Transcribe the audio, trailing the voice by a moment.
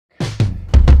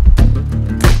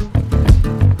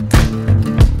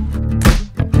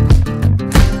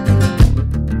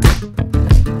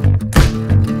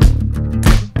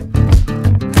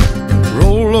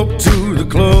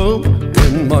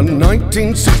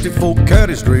1964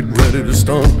 caddy straight ready to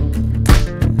stunt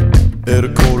at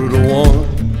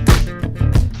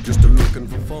 1:45, just looking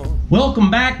for fun. Welcome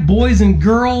back, boys and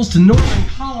girls, to Northern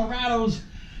Colorado's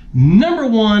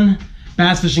 #1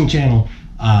 bass fishing channel.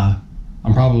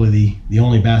 I'm probably the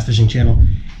only bass fishing channel.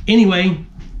 Anyway,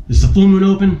 this is the Full Moon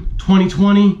Open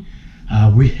 2020.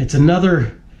 It's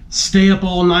another stay up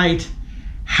all night.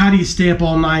 How do you stay up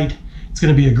all night? It's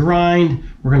going to be a grind.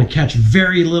 We're going to catch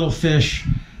very little fish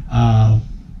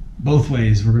both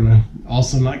ways. We're going to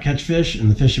also not catch fish, and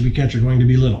the fish that we catch are going to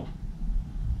be little.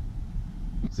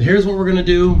 So here's what we're going to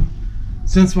do.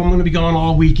 Since I'm going to be gone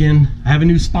all weekend, I have a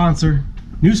new sponsor.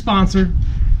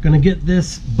 Going to get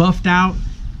this buffed out,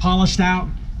 polished out.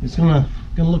 It's going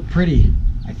to look pretty,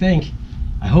 I think.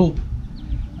 I hope.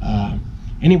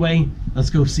 Anyway, let's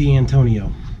go see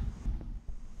Antonio.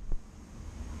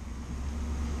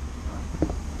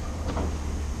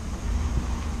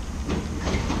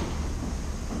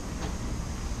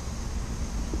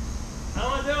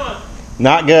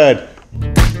 Not good.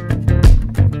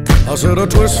 I said a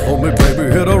twist for me, baby,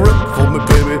 hit a rip for me,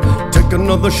 baby. Take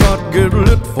another shot, get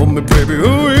lit for me, baby.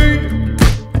 Ooh-wee.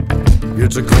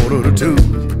 It's 1:45.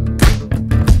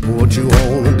 What you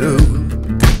wanna do?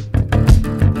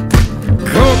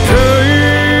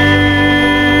 Cocaine,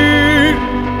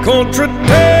 country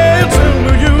dancing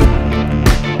to you.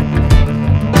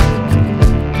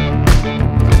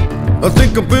 I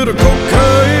think a bit of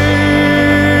cocaine,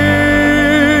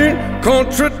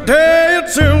 country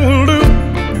dancing will do.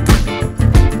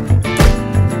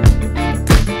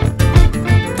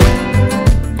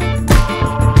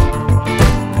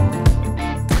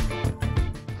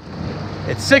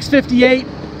 It's 6:58,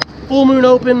 Full Moon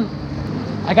Open.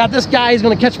 I got this guy, he's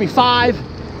gonna catch me 5.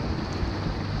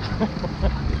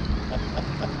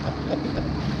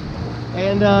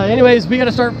 And anyways, we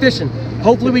gotta start fishing.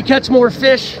 Hopefully we catch more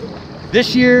fish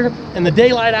this year in the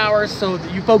daylight hours so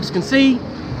that you folks can see.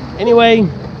 Anyway,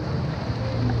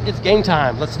 it's game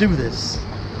time. Let's do this.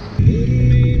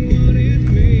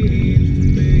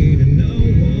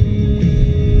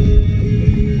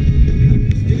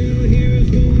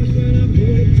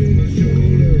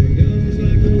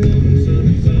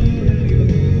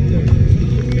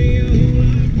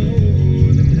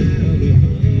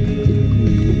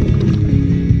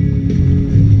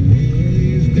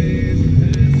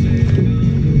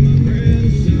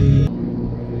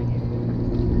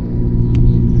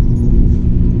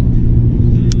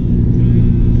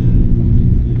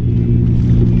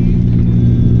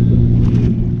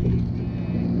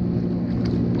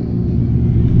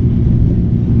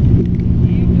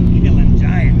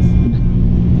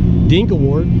 Dink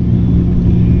Award.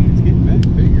 It's getting back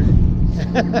bigger.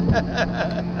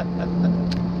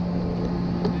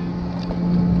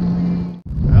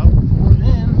 Well, we're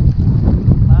in.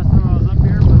 Last time I was up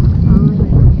here was early.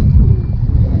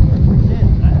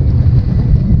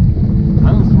 I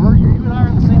swear, you and I are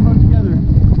in the same boat together.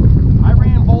 I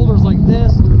ran boulders like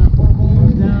this, and then I pulled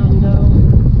boulders down, you know.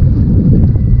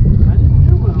 I didn't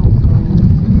do well.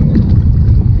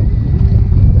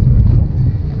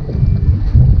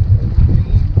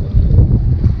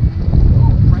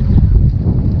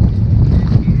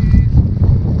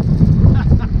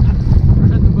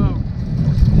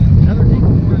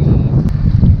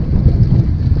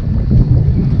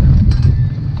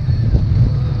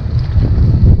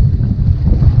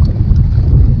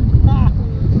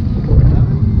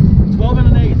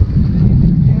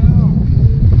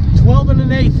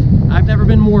 I've never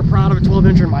been more proud of a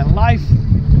 12-incher in my life.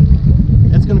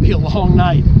 It's going to be a long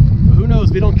night. But who knows,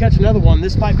 if we don't catch another one,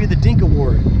 this might be the Dink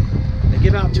Award. They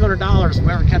give out $200 to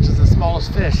whoever catches the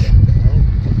smallest fish.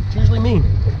 It's usually me.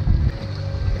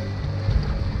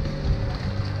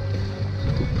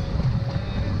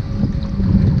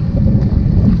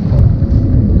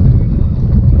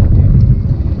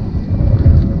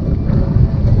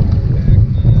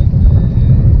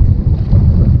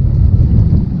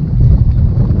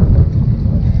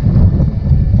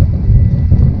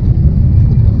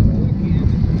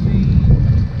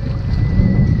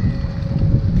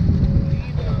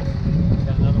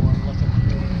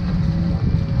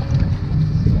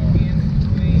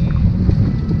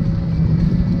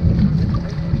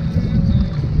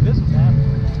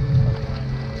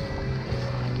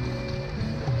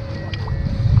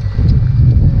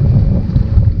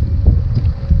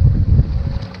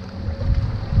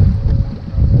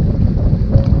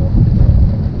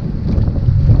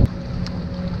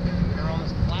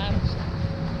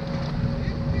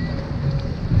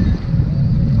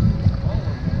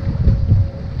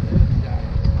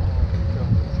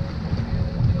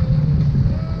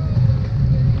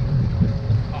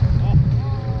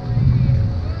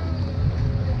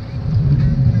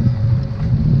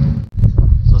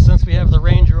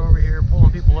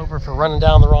 for running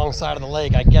down the wrong side of the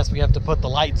lake. I guess we have to put the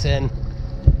lights in.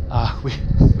 We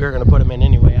were going to put them in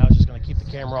anyway. I was just going to keep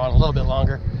the camera on a little bit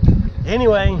longer.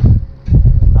 Anyway,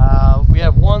 we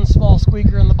have one small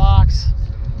squeaker in the box.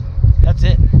 That's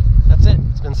it. That's it.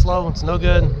 It's been slow. It's no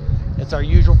good. It's our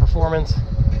usual performance,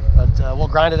 but we'll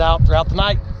grind it out throughout the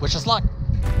night. Wish us luck.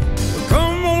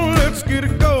 Come on, let's get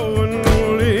it going.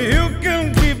 Only you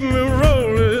can keep me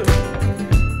rolling.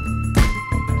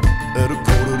 At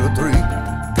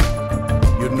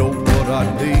 2:45, you know what I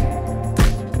need.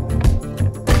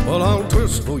 Well, I'll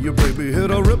twist for you, baby.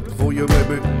 Hit a rip for you,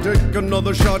 baby. Take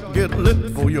another shot, get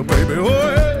lit for you, baby. Oh,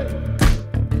 yeah.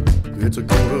 It's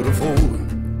 3:45.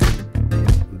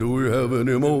 Do we have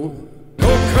any more?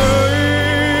 Okay,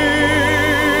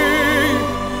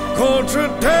 country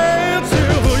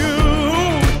dancing for you.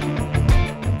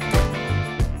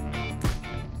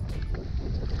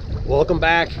 Welcome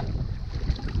back.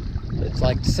 It's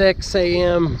like 6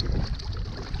 a.m.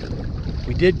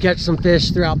 We did catch some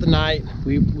fish throughout the night.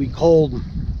 We culled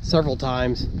several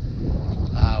times,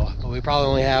 but we probably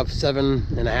only have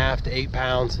 7.5 to 8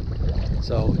 pounds.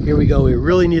 So here we go. We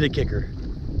really need a kicker.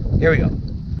 Here we go.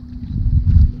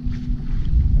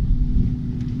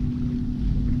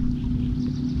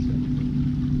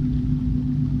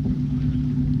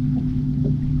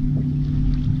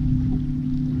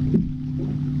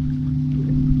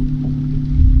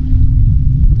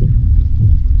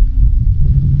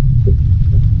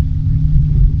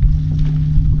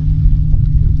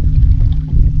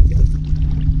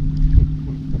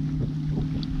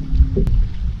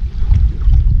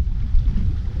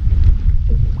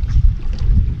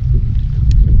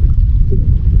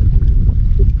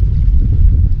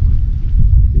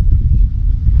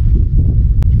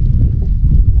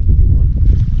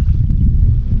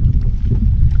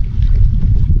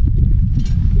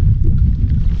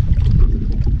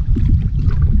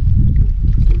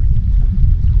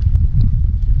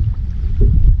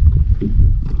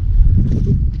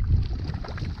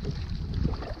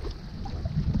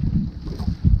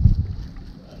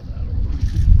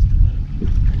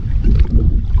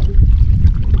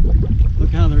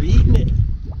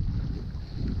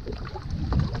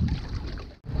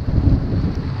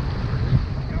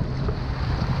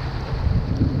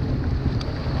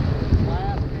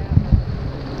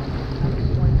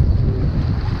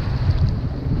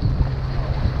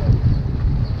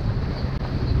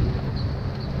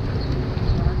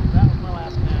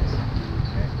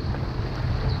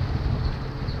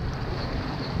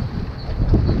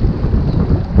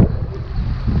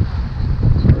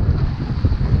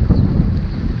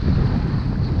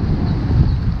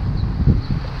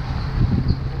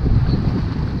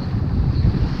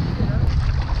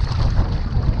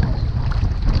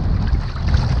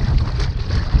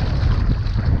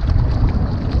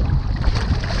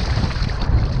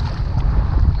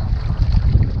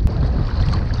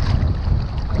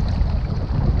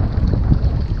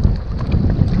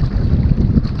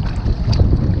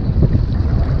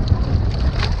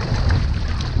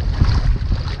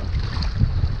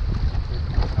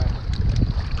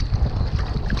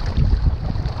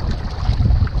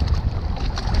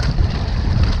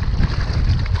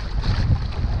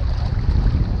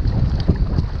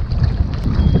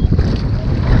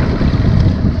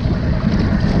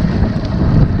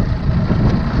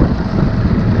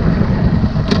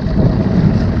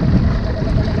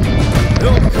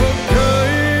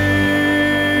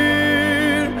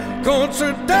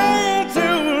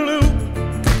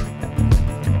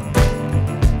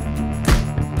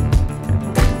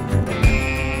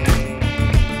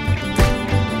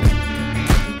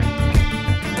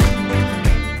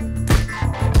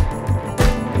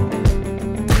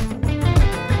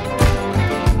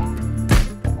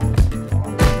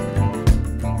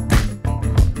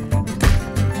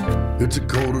 It's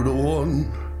 1:45.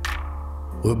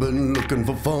 We've been looking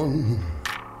for fun.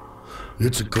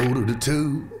 It's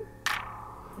 1:45.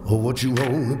 Oh, what you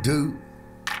wanna do?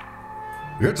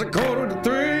 It's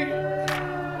 2:45.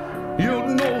 You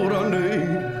know what I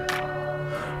need.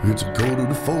 It's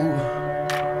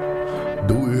 4:45.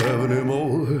 Do we have any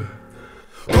more?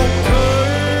 Okay,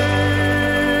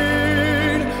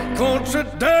 country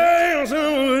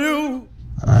dancing with you.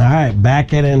 All right,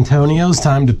 back at Antonio's.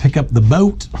 Time to pick up the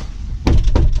boat.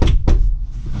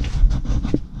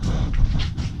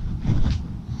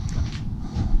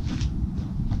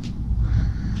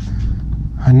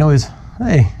 I know he's,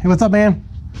 hey, what's up, man?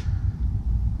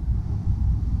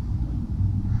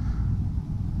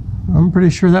 I'm pretty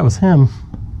sure that was him.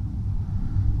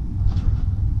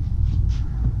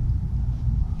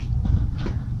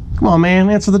 Come on, man,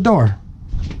 answer the door.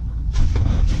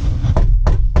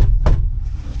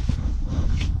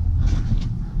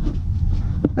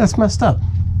 That's messed up.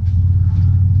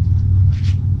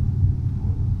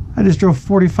 I just drove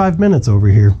 45 minutes over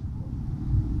here.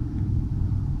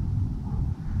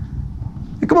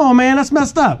 Hey, come on, man, that's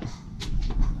messed up.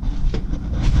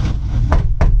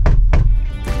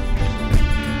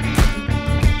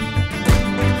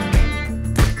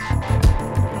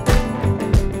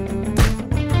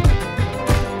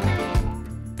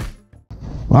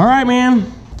 All right,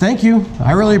 man. Thank you.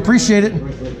 I really appreciate it.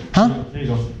 Huh? There you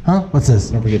go. Huh? What's this?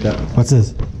 Don't forget that. What's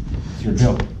this? It's your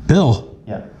bill. Bill?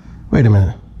 Yeah. Wait a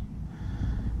minute.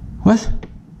 What?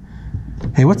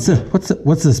 Hey, what's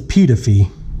this PETA fee?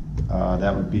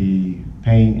 That would be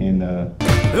pain in the.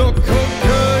 El cocaine,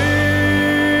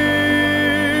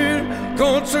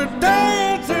 country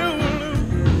dancing.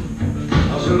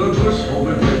 I said a twist for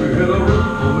me, baby, hit a rip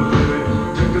for me, baby.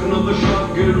 Take another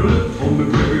shot, get lit